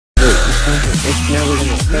It's never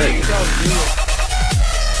gonna start.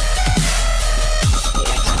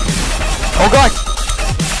 Oh god!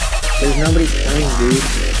 There's nobody playing, dude.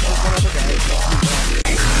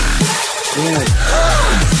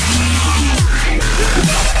 Yeah.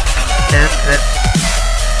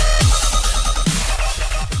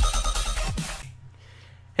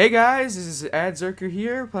 Hey guys, this is Adzerker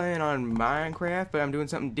here, playing on Minecraft, but I'm doing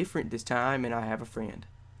something different this time, and I have a friend.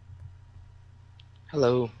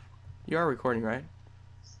 Hello. You are recording, right?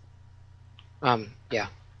 Yeah.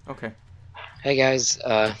 Okay. Hey guys,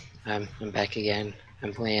 I'm back again.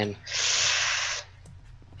 I'm playing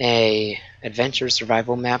a adventure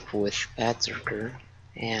survival map with Adzerker,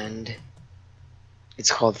 and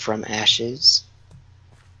it's called From Ashes.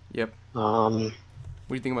 Yep. What What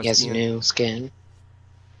do you think about he has a skiing? new skin.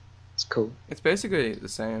 It's cool. It's basically the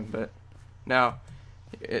same, but now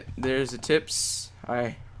there's the tips.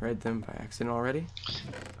 I read them by accident already.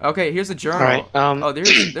 Okay, here's the journal. Alright, oh,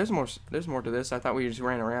 there's more to this. I thought we just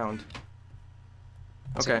ran around.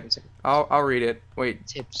 Okay, I'll read it. Wait,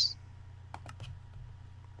 Tips.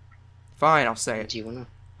 fine, I'll say it. Do you wanna?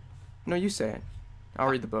 No, you say it. I'll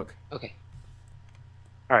read the book. Okay.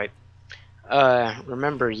 Alright.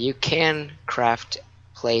 Remember, you can craft,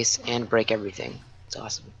 place, and break everything. It's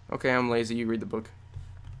awesome. Okay, I'm lazy. You read the book.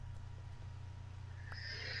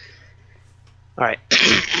 Alright.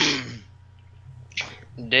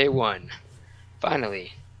 Day 1.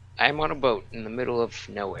 Finally, I'm on a boat in the middle of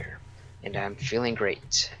nowhere, and I'm feeling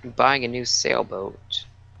great. Buying a new sailboat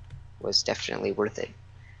was definitely worth it.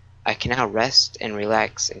 I can now rest and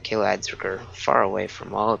relax and kill Adzerker far away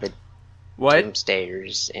from all the What?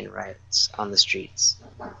 doomsdayers and riots on the streets.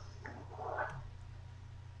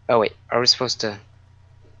 Oh wait, are we supposed to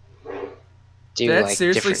do Did that like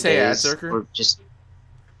seriously different say days, Adzerker? or just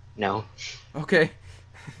no? Okay.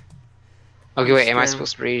 Okay, wait. Am I Scaring-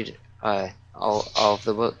 supposed to read all of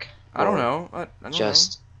the book? I don't Or know. I don't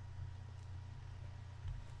Just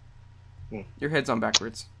know. Your head's on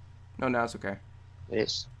backwards. No, now it's okay. it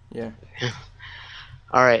is. Yeah.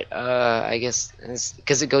 All right. I guess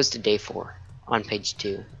because it goes to day 4 on page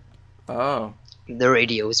 2. Oh. The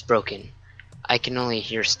radio is broken. I can only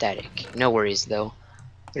hear static. No worries though.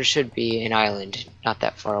 There should be an island not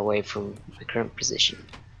that far away from my current position.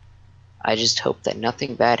 I just hope that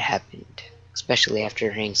nothing bad happened, especially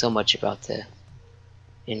after hearing so much about the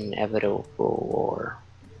inevitable war.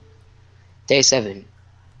 Day 7.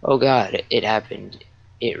 Oh god, it happened.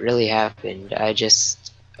 It really happened. I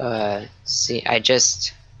just oh,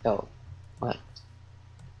 what?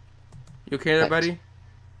 You okay there, What? buddy?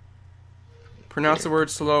 Pronounce the word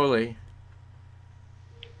slowly.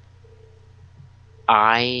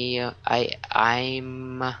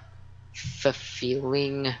 I'm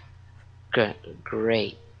feeling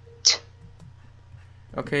great.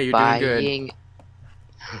 Okay, you're doing good. Buying.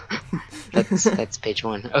 that's page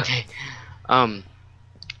 1. Okay.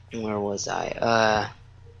 Where was I?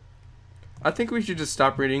 I think we should just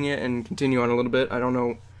stop reading it and continue on a little bit. I don't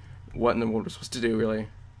know what in the world we're supposed to do, really.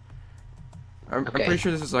 I'm Okay. pretty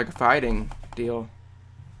sure this is like a fighting deal.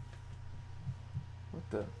 What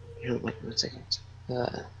the? Wait 1 second.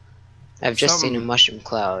 I've just seen a mushroom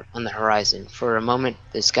cloud on the horizon. For a moment,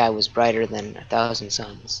 the sky was brighter than 1,000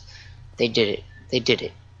 suns. They did it. They did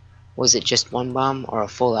it. Was it just one bomb or a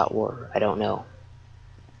full-out war? I don't know.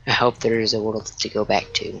 I hope there is a world to go back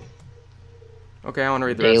to. Okay, I want to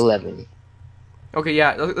read the Day rest. 11. Okay,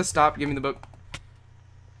 yeah, let's stop. Give me the book.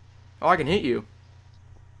 Oh, I can hit you.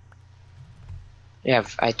 Yeah,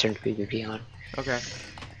 I turned PvP on. Okay.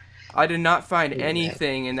 I did not find Look at that.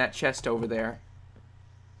 anything in that chest over there.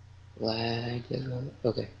 Lag.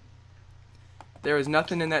 Okay. There was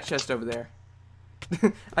nothing in that chest over there.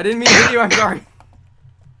 I didn't mean to hit you. I'm sorry.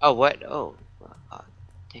 Oh, what? Oh.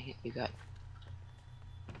 Dang it, you got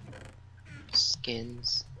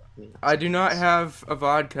skins. I do not have a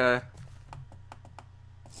vodka.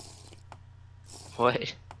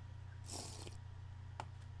 What?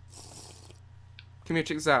 Come here,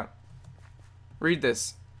 check this out. Read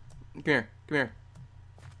this. Come here, come here.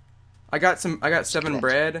 I got 7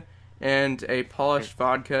 bread and a polished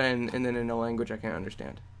vodka and then in a language I can't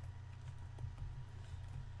understand.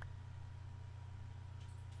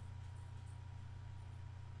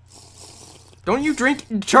 Don't you drink,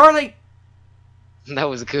 Charlie! That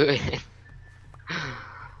was good.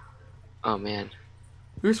 Oh man,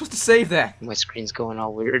 We were supposed to save that. my screen's going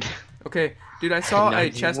all weird. Okay, dude, I saw Not a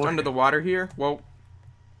chest anymore. under the water here. Well,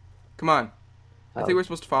 come on. I think Oh. we're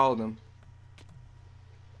supposed to follow them.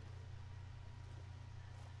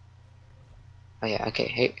 Oh yeah, okay,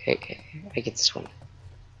 hey, I get this one.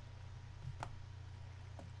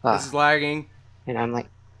 This is lagging. And I'm like,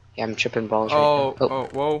 Yeah, I'm tripping balls Oh, right now. oh,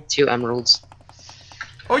 whoa. 2 emeralds.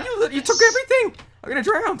 Oh, you took everything! I'm gonna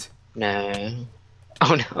drown! No.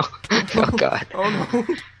 Oh no. Oh god. Oh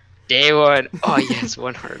no. Day 1. Oh yes,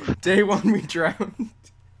 1 heart. Day 1 we drowned.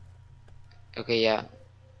 Okay, yeah.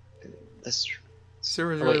 This.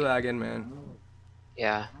 Server's Oh, really wait. lagging, man.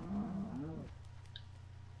 Yeah.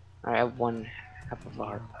 Alright, I have 1 half of a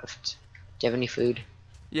heart left. Do you have any food?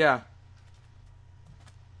 Yeah.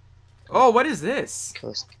 Oh, what is this? Kill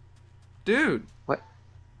this. Dude. What?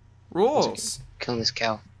 Rules. Killing this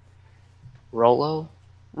cow. Rolo?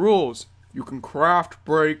 Rules. You can craft,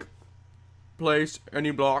 break, place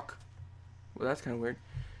any block. Well, that's kind of weird.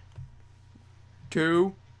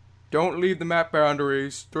 2. Don't leave the map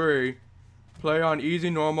boundaries. 3. Play on easy,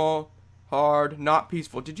 normal, hard, not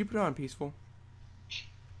peaceful. Did you put it on peaceful?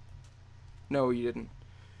 No, you didn't.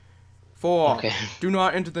 4. Okay. Do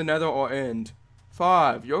not enter the nether or end.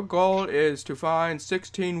 5. Your goal is to find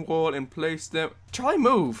 16 wool and place them... Charlie,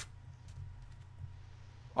 move!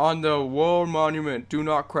 On the wool monument. Do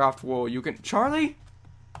not craft wool. You can... Charlie?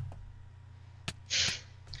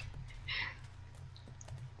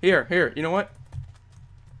 Here. You know what?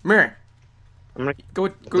 Come here. I'm gonna Go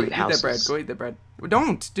loot eat that bread. houses. Go eat that bread.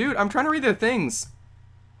 Don't, dude. I'm trying to read the things.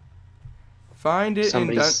 Find it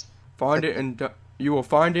Somebody's- you will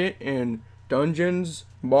find it in dungeons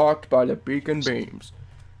marked by the beacon beams.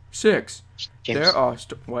 6. James. There are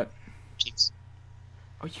what? James.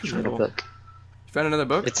 Oh, you Found a little. book. You found another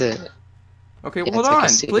book? It's a. Okay, Yeah, well, hold it's like on, a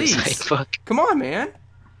suicide please. book. Come on, man.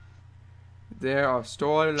 There are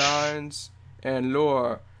storylines and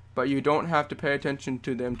lore, but you don't have to pay attention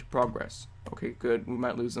to them to progress. Okay, good. We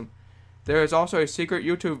might lose them. There is also a secret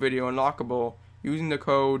YouTube video unlockable using the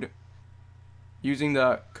code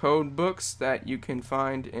books that you can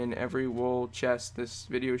find in every wool chest. This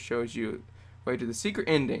video shows you way to the secret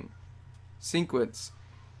ending sequence.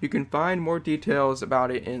 You can find more details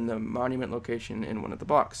about it in the monument location in one of the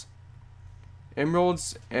blocks.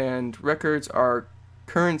 Emeralds and records are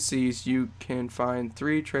currencies. You can find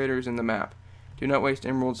 3 traders in the map. Do not waste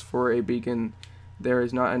emeralds for a beacon. There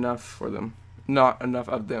is not enough for them. Not enough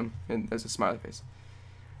of them. And there's a smiley face.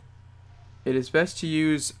 It is best to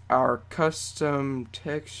use our custom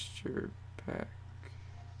texture pack.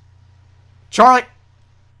 Charlie!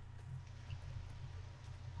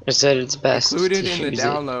 I said it's best. Included to in the use it.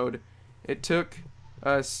 download. It took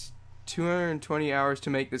us 220 hours to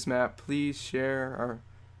make this map. Please share our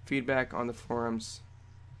feedback on the forums.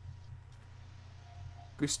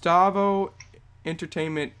 Gustavo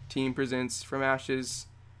Entertainment Team presents From Ashes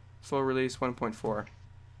full release 1.4.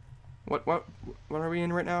 What are we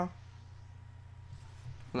in right now?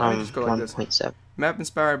 Let me just go like this. 1.7. Map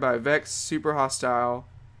inspired by Vex, Super Hostile,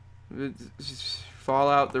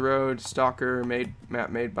 Fallout, The Road, Stalker, map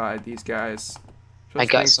made by these guys. I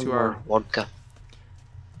got Thanks some to more vodka.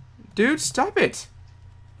 Dude, stop it!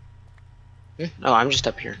 Oh, I'm just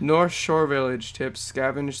up here. North Shore Village tips: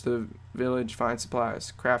 scavenge the village, find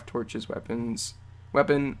supplies, craft torches,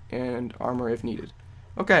 weapon and armor if needed.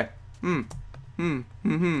 Okay. Okay.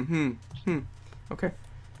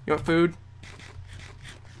 You want food?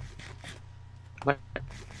 What?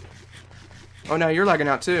 Oh, now you're lagging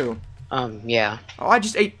out too. Yeah. Oh, I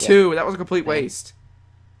just ate 2. That was a complete waste.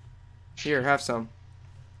 Here, have some.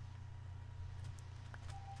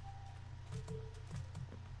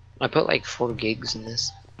 I put like 4 gigs in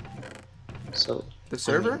this. So. The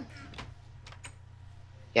server?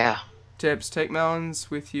 Yeah. Tips: take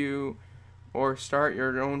melons with you or start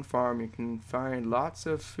your own farm. You can find lots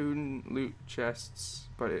of food and loot chests,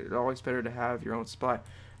 but it's always better to have your own supply.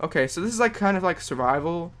 Okay, so this is like kind of like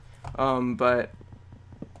survival, but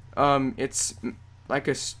it's like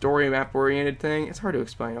a story map oriented thing. It's hard to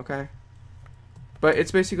explain, okay? But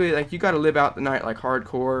it's basically like you got to live out the night like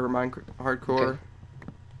hardcore or Minecraft hardcore. Okay.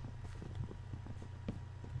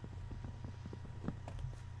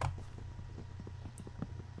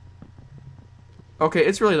 Okay,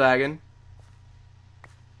 it's really lagging.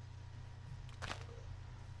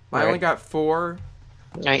 I only got 4.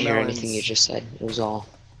 I didn't hear melons. anything you just said. It was all.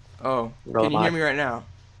 Oh, can you Robot. hear me right now?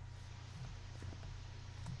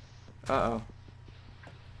 Uh-oh.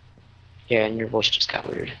 Yeah, and your voice just got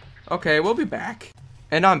weird. Okay, we'll be back.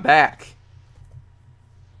 And I'm back.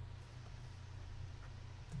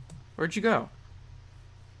 Where'd you go?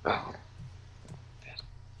 Oh.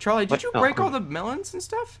 Charlie, did What? you Oh, break cool. all the melons and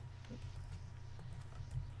stuff?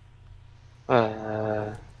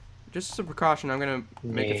 Just as a precaution, I'm gonna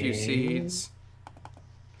make a few No. seeds.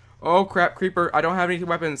 Oh crap, creeper! I don't have any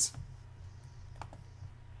weapons.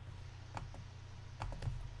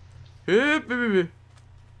 Man,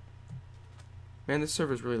 this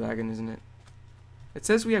server's really lagging, isn't it? It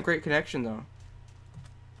says we have great connection though.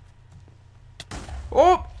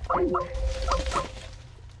 Oh!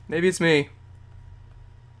 Maybe it's me.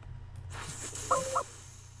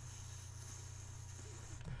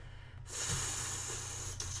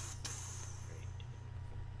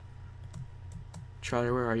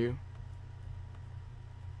 Charlie, where are you?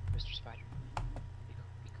 Mr. Spider.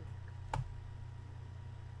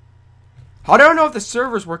 How do I know if the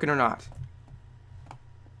server's working or not?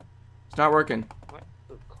 It's not working. What?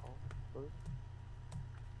 Oh, call. Oh,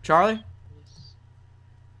 Charlie? yes.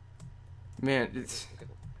 Man, it's...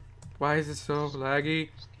 Why is it so laggy?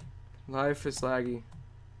 Life is laggy.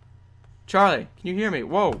 Charlie, can you hear me?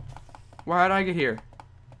 Whoa. Why did I get here?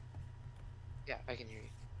 Yeah, I can hear you.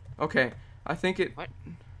 Okay, I think it... What?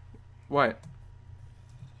 What?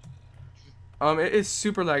 It is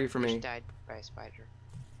super laggy for Just me. died by a spider.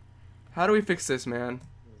 How do we fix this, man?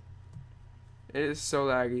 It is so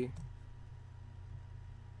laggy.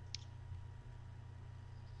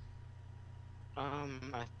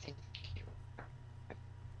 I think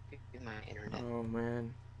my internet. Oh,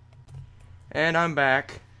 man. And I'm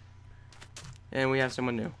back. And we have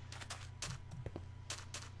someone new.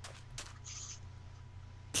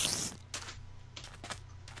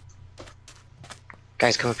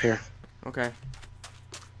 Guys, come up here. Okay.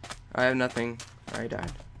 I have nothing. I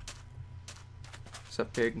died. What's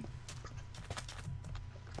up, pig?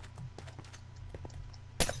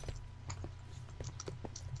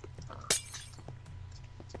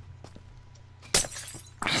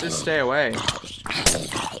 Just stay away.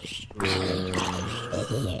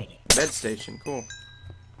 Bed station, cool.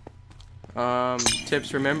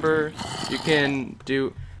 Tips, remember, you can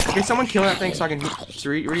do... Okay, someone kill that thing so I can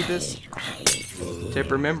read this. Tip,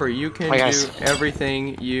 remember, you can do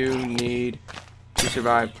everything you need to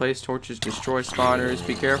survive. Place torches, destroy spawners,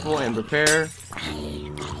 be careful and prepare.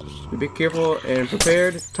 Be careful and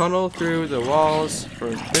prepared. Tunnel through the walls for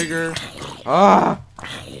bigger... Ah!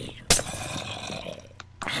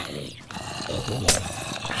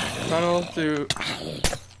 Tunnel through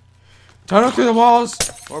the walls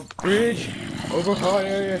or bridge over high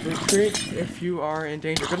areas. Retreat if you are in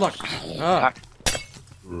danger. Good luck. Ah.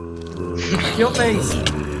 Kill things.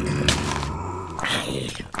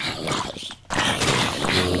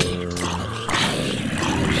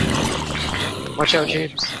 Watch out,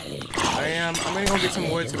 James. I'm gonna go get some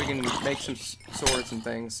wood so we can make some swords and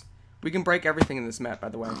things. We can break everything in this map, by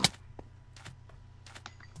the way.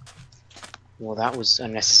 Well, that was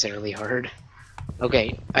unnecessarily hard.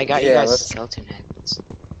 Okay, I got you Yeah, guys let's- skeleton heads.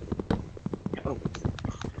 Oh.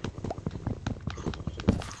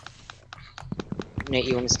 Nate,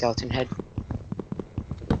 you want a skeleton head?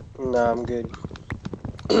 Nah, I'm good.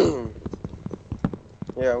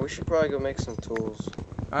 Yeah, we should probably go make some tools.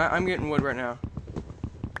 I'm getting wood right now.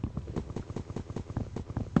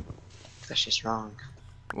 That's just wrong.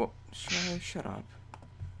 Well, shut up.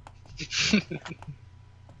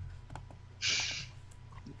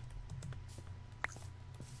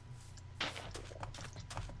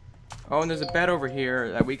 Oh, and there's a bed over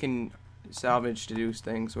here that we can salvage to do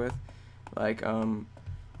things with. Like,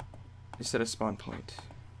 just set a spawn point.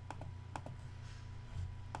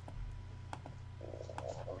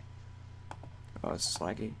 Oh, it's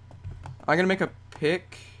laggy. I'm gonna make a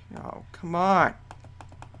pick. Oh, come on.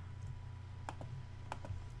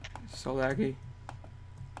 It's so laggy.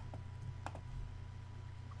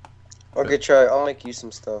 Okay, try. I'll make you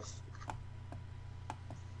some stuff.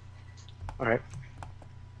 Alright.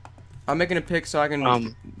 I'm making a pick so I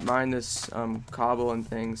can mine this cobble and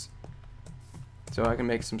things. So I can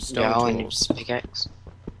make some stone Yeah, all I need tools. is a pickaxe.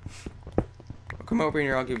 Come over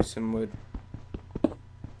here, I'll give you some wood.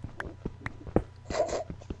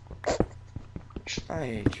 I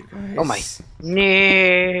hate you guys. Oh my.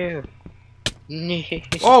 No! No!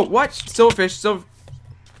 Oh, what? Silverfish,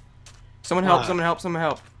 Someone help, Ah. someone help, someone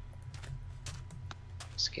help.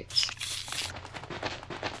 Skips.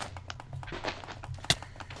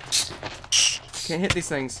 Can't hit these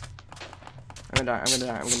things. I'm gonna die, I'm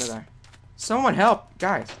gonna die, I'm gonna die. Someone help,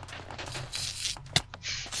 guys.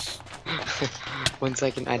 1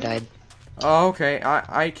 second, I died. Oh, okay.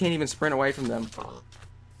 I can't even sprint away from them.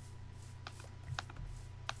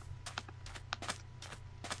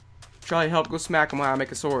 Charlie, help. Go smack them while I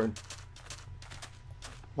make a sword.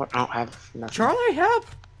 What? I don't have nothing. Charlie, help!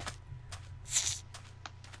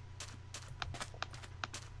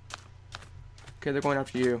 Okay, they're going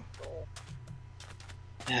after you.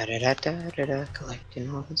 Da da da da da da,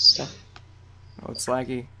 collecting all this stuff. Oh, it's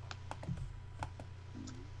laggy.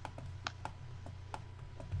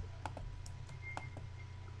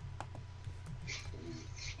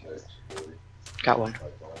 Got one.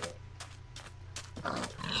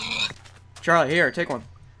 Charlie, here, take one.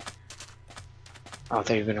 Oh, I thought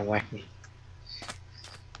you were gonna whack me.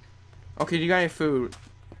 Okay, do you got any food?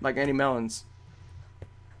 Like any melons?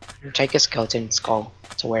 Take a skeleton skull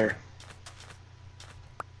to wear.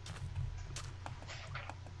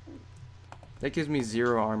 That gives me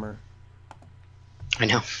 0 armor. I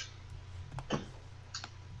know. And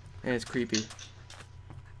it's creepy.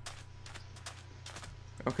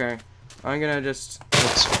 Okay. I'm gonna just...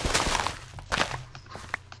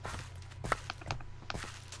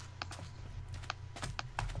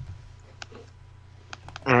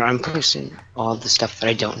 I'm placing all the stuff that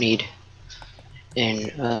I don't need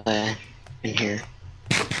in here.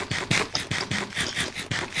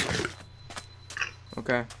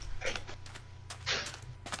 Okay.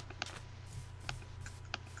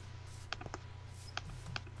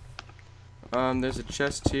 There's a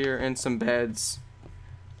chest here and some beds.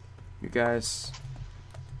 You guys.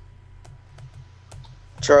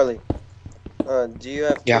 Charlie, do you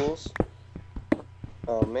have Yeah. tools?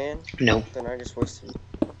 Oh man, No. then I just wasted.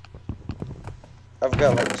 I've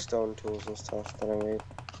got like stone tools and stuff that I made.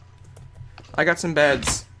 I got some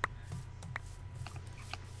beds.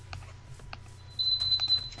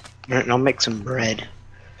 Alright, I'll make some bread.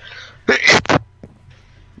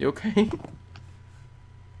 You okay?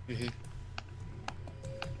 Mm-hmm.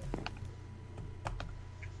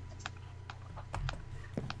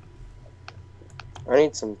 I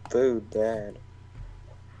need some food, Dad.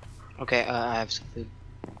 Okay, I have some food.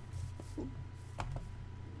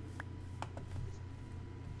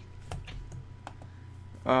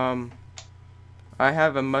 I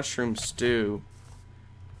have a mushroom stew.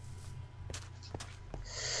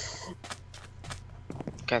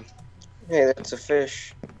 Okay. Hey, that's a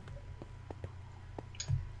fish.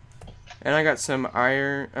 And I got some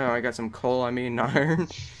iron. Oh, I got some coal, I mean, iron.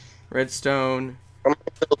 Redstone. I'm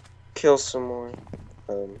gonna go kill some more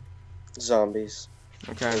zombies.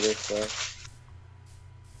 Okay.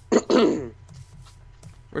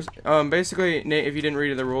 With, Basically, Nate, if you didn't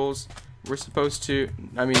read the rules, we're supposed to,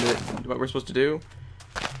 what we're supposed to do,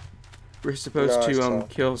 we're supposed No, it's to, tough.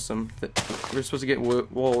 kill we're supposed to get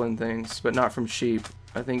wool and things, but not from sheep.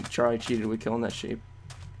 I think Charlie cheated with killing that sheep.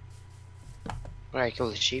 Alright,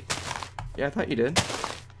 kill the sheep. Yeah, I thought you did.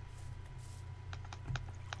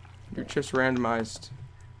 You're just randomized.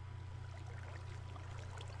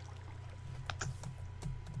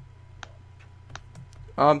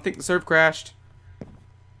 I think the server crashed.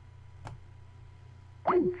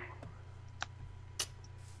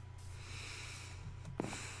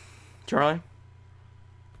 Charlie?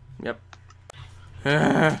 Yep.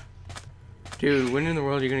 Dude, when in the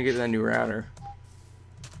world are you gonna get that new router?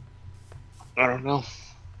 I don't know.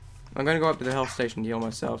 I'm gonna go up to the health station to heal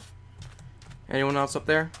myself. Anyone else up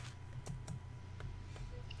there?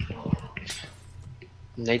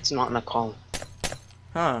 Nate's not in a call.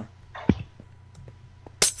 Huh.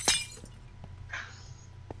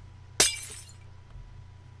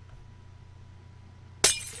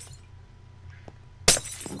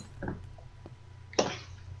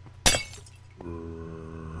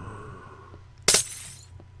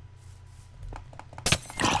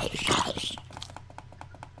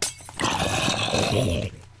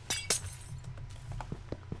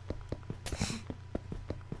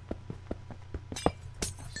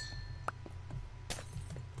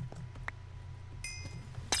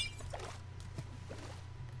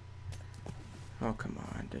 Oh, come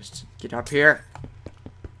on, just get up here.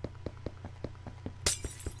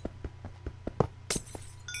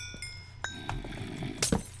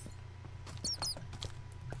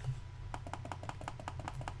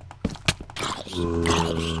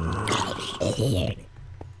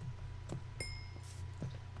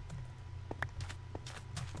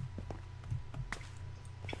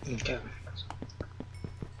 Okay.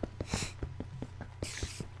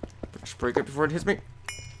 Just break it before it hits me.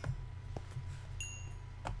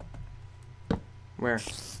 Where?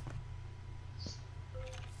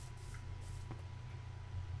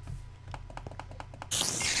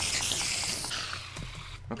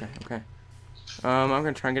 Okay, okay. I'm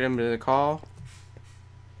gonna try and get him to the call.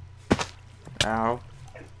 Ow.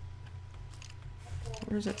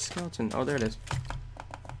 Where's that skeleton? Oh, there it is.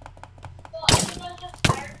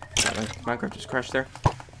 Minecraft just crashed there.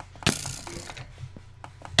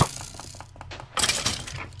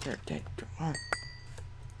 There, dead. Come on.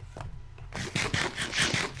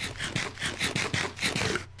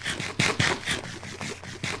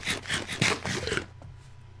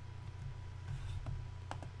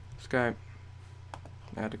 Skype.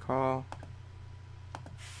 Add to call.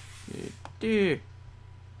 There,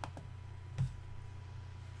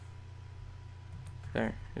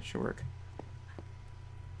 it should work.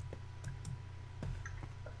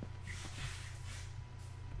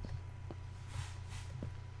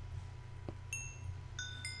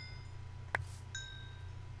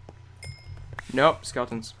 Nope,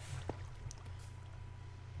 skeletons.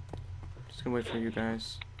 Just gonna wait for you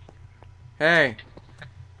guys. Hey.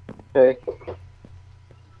 Hey.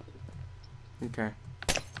 Okay.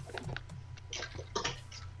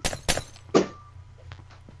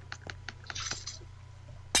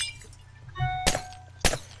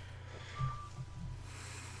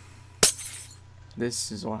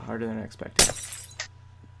 This is a lot harder than I expected.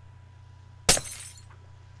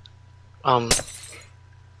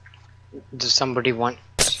 Does somebody want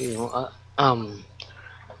to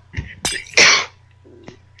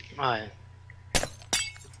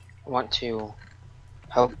want to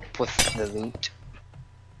help with the loot?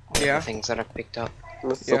 With Yeah. the things that I've picked up.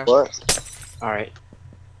 With Yeah. the what? All right.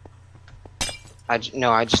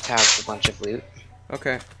 No, I just have a bunch of loot.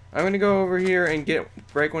 Okay. I'm gonna go over here and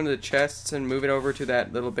break one of the chests and move it over to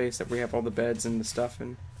that little base that we have all the beds and the stuff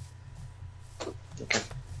in. Okay.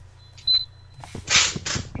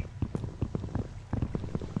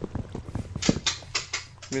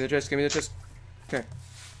 Give me the chest, give me the chest. Okay.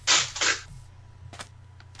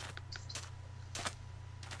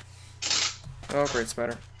 Oh, great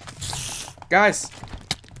spider. Guys!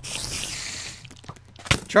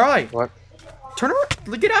 Charlie! What? Turn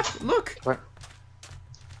around! Get up! Look! What?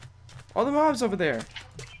 All the mobs over there.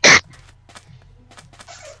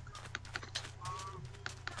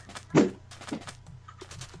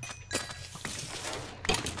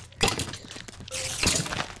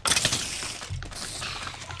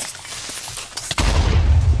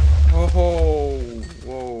 Oh,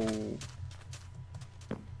 whoa.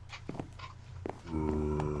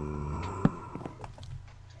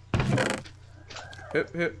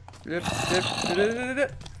 Hip, hip, hip, hip, hip, hip,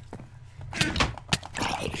 hip.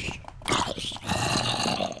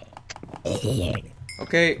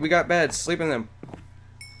 Okay, we got beds. Sleep in them.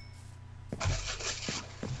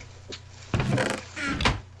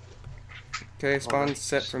 Okay, spawn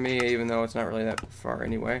set for me, even though it's not really that far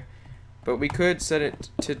anyway. But we could set it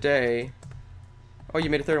today. Oh, you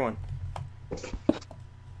made a third one.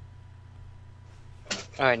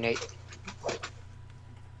 Alright, Nate.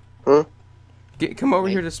 Huh? Come over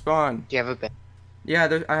here to spawn. Do you have a bed?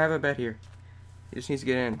 Yeah, I have a bed here. He just needs to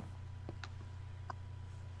get in.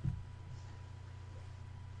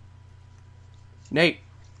 Nate!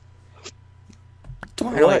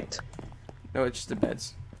 Twilight! What? No, it's just the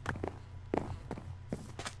beds.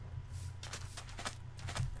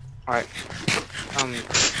 Alright.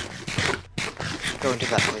 Go into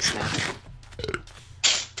that place now.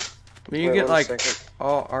 I mean, you Wait, get one like second.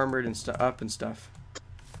 all armored and up and stuff.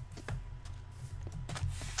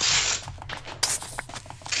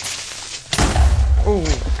 Oh!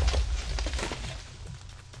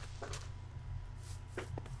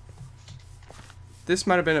 This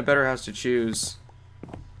might have been a better house to choose.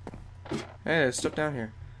 Hey, there's stuff down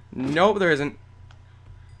here. Nope, there isn't.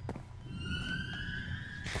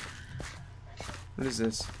 What is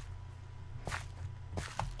this?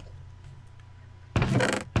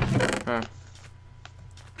 Huh.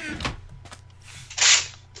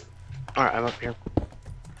 Alright, I'm up here.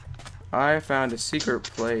 I found a secret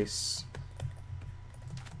place.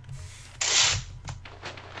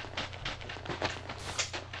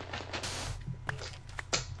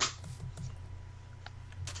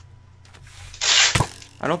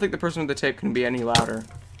 I don't think the person with the tape can be any louder.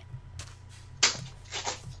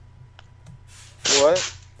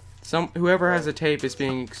 What? Whoever has a tape is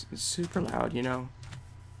being super loud, you know.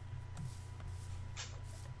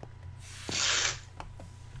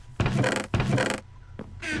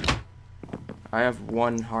 I have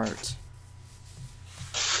one heart.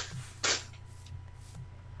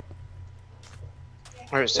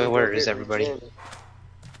 Alright, so where is everybody?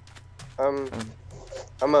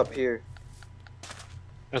 I'm up here.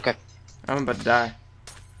 Okay. I'm about to die.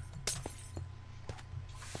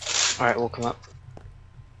 Alright, we'll come up.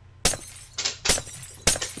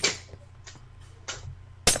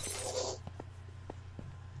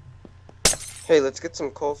 Hey, let's get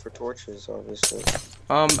some coal for torches, obviously.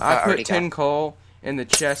 I put already tin coal in the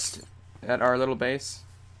chest at our little base.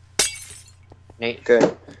 Nate,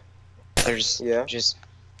 Okay. there's Yeah?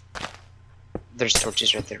 there's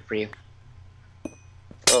torches right there for you.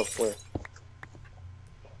 Oh, where?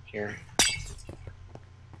 Here,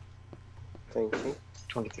 Thank you.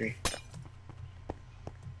 23.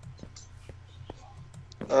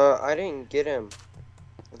 I didn't get him.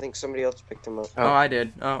 I think somebody else picked him up. Oh, I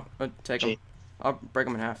did. Oh, I'll take them. Gee. I'll break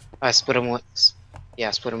them in half. I split them with.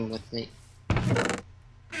 Yeah, split them with me.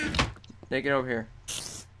 Nate, get over here.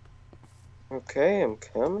 Okay, I'm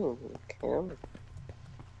coming. Alright,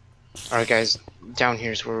 guys, down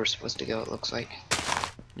here's where we're supposed to go. It looks like.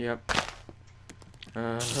 Yep.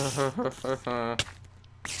 Whoa.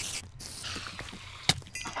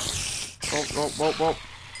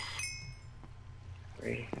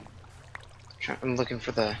 Right. I'm looking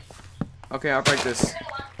for the. Okay, I'll break this.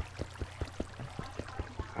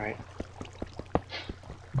 Alright.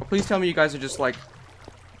 Oh, please tell me you guys are just like...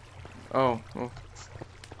 Oh. A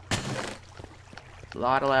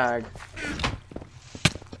lot of lag.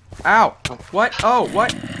 Ow! Oh. What? Oh,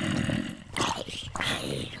 what?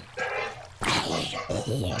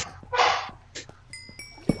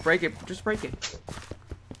 Break it. Just break it.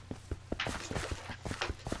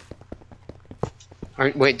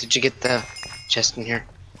 Alright, wait, did you get the chest in here?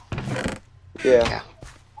 Yeah.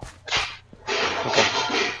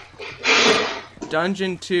 Okay.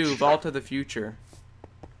 Dungeon 2, Vault of the Future.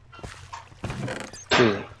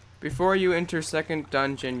 Ooh. Before you enter second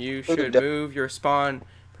dungeon, you Go to should dun- move your spawn,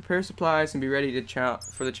 prepare supplies, and be ready to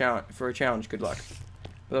for a challenge. Good luck.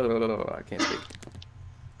 I can't speak.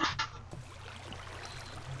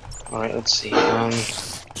 Alright, let's see.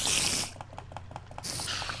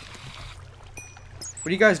 What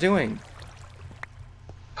are you guys doing?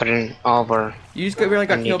 Put in all of our. You just really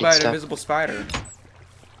got killed Unneeded by an stuff. invisible spider.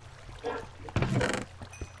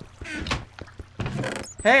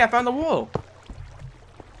 Hey, I found the wool.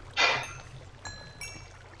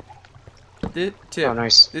 Tip. Oh,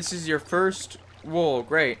 nice. This is your first wool.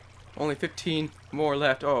 Great. Only 15 more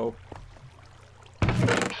left. Oh.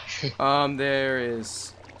 There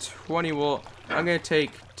is 20 wool. I'm gonna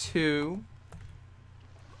take 2.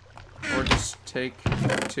 Or just take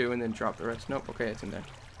 2 and then drop the rest. Nope. Okay, it's in there.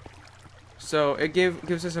 So it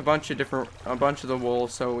gives us a bunch of the wool,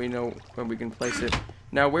 so we know when we can place it.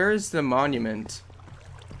 Now, where is the monument?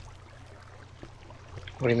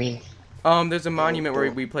 What do you mean? There's a monument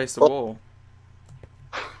where we place the wool.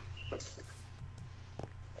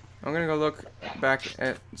 I'm gonna go look back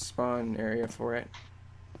at spawn area for it.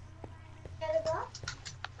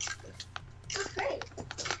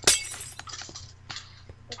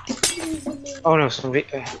 Oh no, somebody.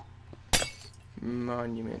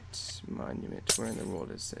 Monument. Where in the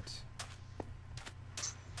world is it?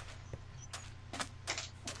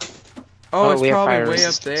 Oh, it's we have probably fire way up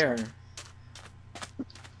resistance. there.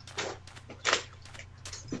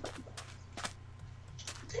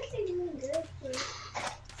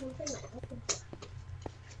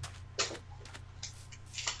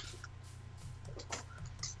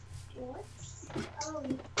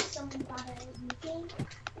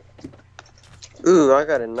 Ooh, I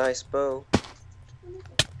got a nice bow.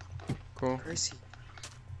 Cool. Crazy.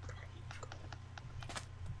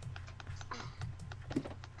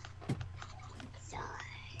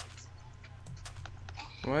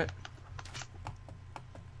 What?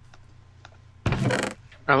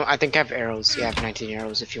 I think I have arrows. Yeah, I have 19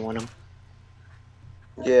 arrows if you want them.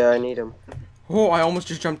 Yeah, I need them. Oh, I almost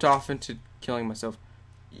just jumped off into killing myself.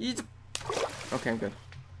 Okay, I'm good.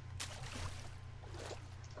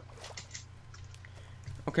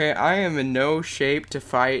 Okay, I am in no shape to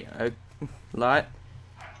fight a lot.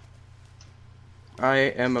 I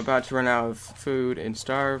am about to run out of food and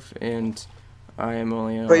starve, and I am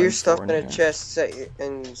only on Put your stuff 4 in and a half. chest,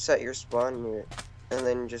 set your spawn near it, and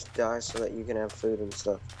then just die so that you can have food and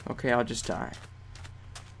stuff. Okay, I'll just die.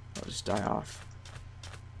 I'll just die off.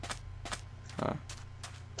 Huh.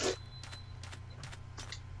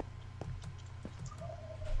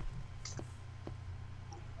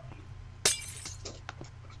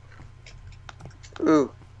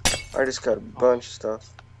 Ooh, I just got a bunch of stuff.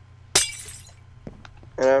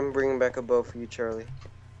 And I'm bringing back a bow for you, Charlie.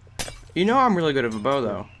 You know I'm really good at a bow,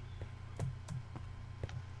 though.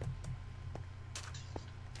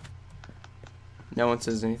 No one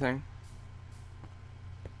says anything.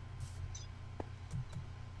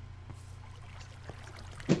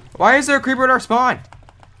 Why is there a creeper at our spawn?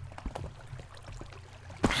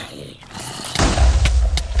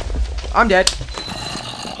 I'm dead.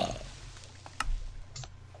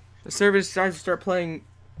 The server decides to start playing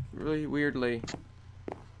really weirdly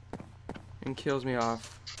and kills me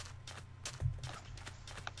off.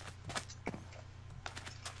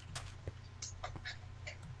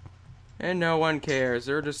 And no one cares.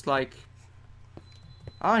 They're just like,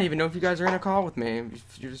 I don't even know if you guys are in a call with me.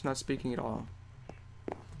 You're just not speaking at all.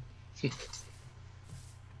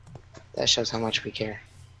 That shows how much we care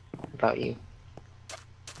about you.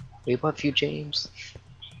 We love you, James.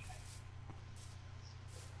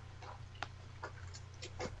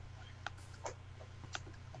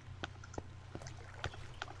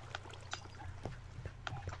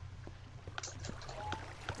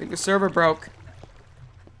 I think the server broke.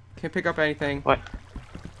 Can't pick up anything. What?